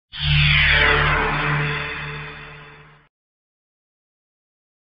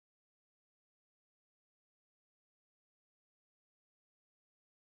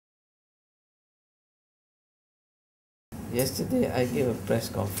Yesterday I gave a press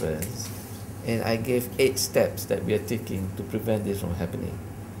conference and I gave 8 steps that we are taking to prevent this from happening.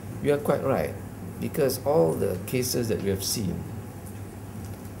 You are quite right, because all the cases that we have seen,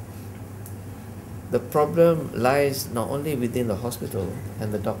 the problem lies not only within the hospital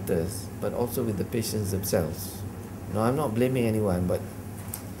and the doctors, but also with the patients themselves. Now, I'm not blaming anyone, but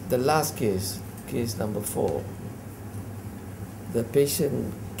the last case number 4, the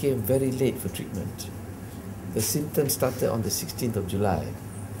patient came very late for treatment. The symptoms started on the 16th of July.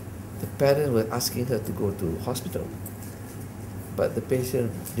 The parents were asking her to go to hospital, but the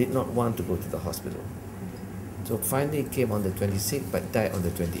patient did not want to go to the hospital. So finally came on the 26th, but died on the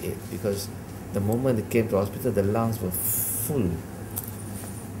 28th, because the moment they came to hospital, the lungs were full,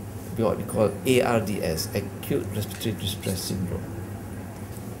 what we call ARDS, acute respiratory distress syndrome.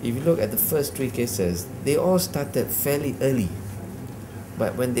 If you look at the first 3 cases, they all started fairly early,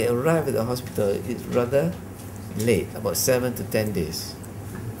 but when they arrived at the hospital, it's rather late, about 7 to 10 days.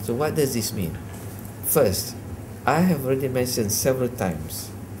 So what does this mean? First, I have already mentioned several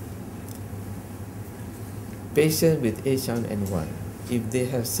times, patients with H1N1, if they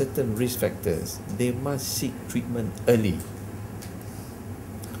have certain risk factors, they must seek treatment early.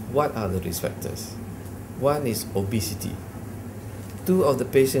 What are the risk factors? One is obesity. 2 of the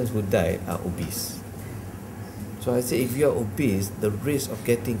patients who died are obese. So I say, if you are obese, the risk of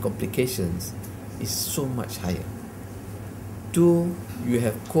getting complications is so much higher. 2, you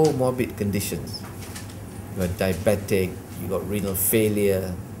have comorbid conditions. You are diabetic, you got renal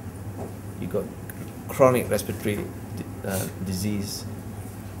failure, you got chronic respiratory disease.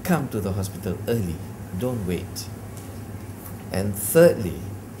 Come to the hospital early, don't wait. And thirdly,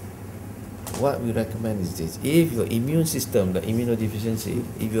 what we recommend is this: if your immune system, the immunodeficiency,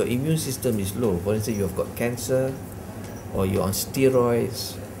 if your immune system is low, for instance, you have got cancer, or you're on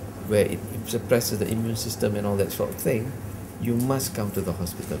steroids, where it suppresses the immune system and all that sort of thing, you must come to the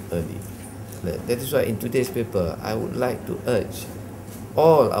hospital early. That is why in today's paper, I would like to urge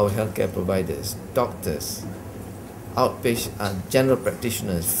all our healthcare providers, doctors, outpatient, general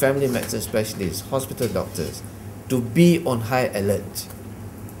practitioners, family medicine specialists, hospital doctors, to be on high alert.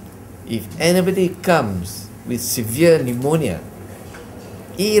 If anybody comes with severe pneumonia,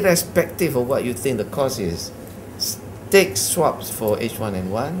 irrespective of what you think the cause is, take swabs for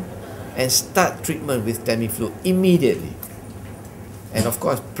H1N1 and start treatment with Tamiflu immediately. And of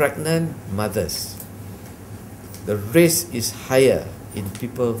course, pregnant mothers. The risk is higher in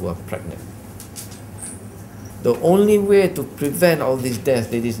people who are pregnant. The only way to prevent all these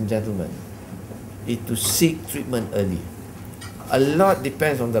deaths, ladies and gentlemen, is to seek treatment early. A lot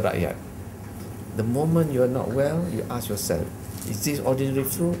depends on the rakyat. The moment you are not well, you ask yourself, is this ordinary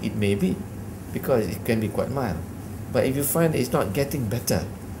flu? It may be, because it can be quite mild. But if you find that it's not getting better,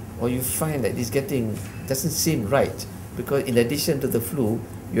 or you find that doesn't seem right, because in addition to the flu,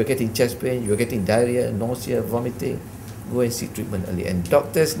 you're getting chest pain, you're getting diarrhea, nausea, vomiting, go and seek treatment early. And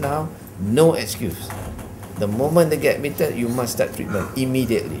doctors now, no excuse. The moment they get admitted, you must start treatment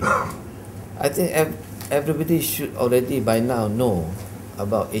immediately. I think everybody should already by now know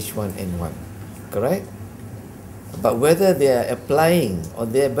about H1N1, correct? But whether they are applying or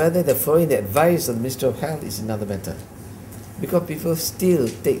whether they're following the advice of the Ministry of Health is another matter. Because people still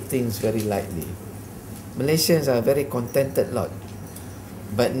take things very lightly. Malaysians are a very contented lot.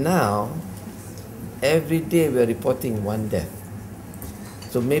 But now, every day we are reporting 1 death.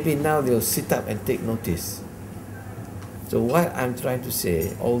 So maybe now they'll sit up and take notice. So what I'm trying to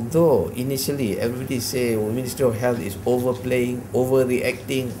say, although initially everybody say Ministry of Health is overplaying,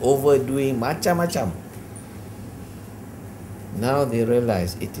 overreacting, overdoing, macam-macam, now they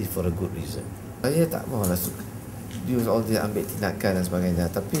realise it is for a good reason. Saya tak mahulah use all the ambil tindakan dan sebagainya,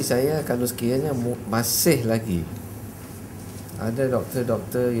 tapi saya kalau sekiranya masih lagi ada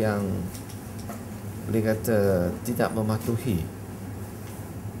doktor-doktor yang boleh kata tidak mematuhi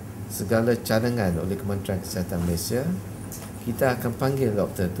segala cadangan oleh Kementerian Kesihatan Malaysia, kita akan panggil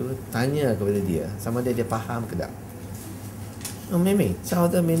doktor tu, tanya kepada dia sama ada dia faham ke tak. No, maybe some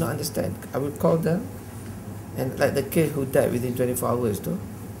of them may not understand. I will call them, and like the case who died within 24 hours tu,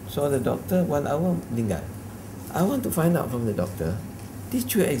 saw the doctor, 1 hour meninggal. I want to find out from the doctor, did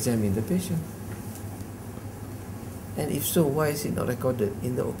you examine the patient? And if so, why is it not recorded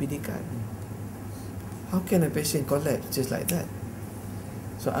in the OPD card? How can a patient collapse just like that?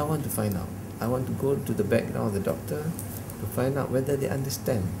 So I want to find out. I want to go to the background of the doctor to find out whether they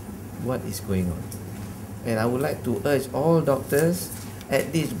understand what is going on. And I would like to urge all doctors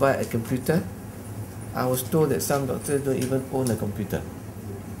at least buy a computer. I was told that some doctors don't even own a computer.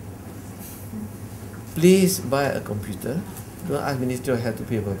 Please buy a computer. Don't ask Ministry of Health to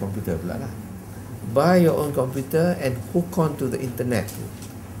pay for a computer pula lah. buy your own computer and hook on to the internet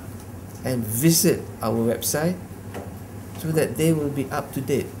and visit our website so that they will be up to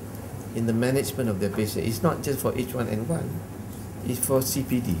date in the management of their patient. It's not just for H1N1, it's for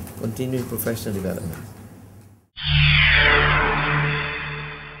CPD, continuing professional development.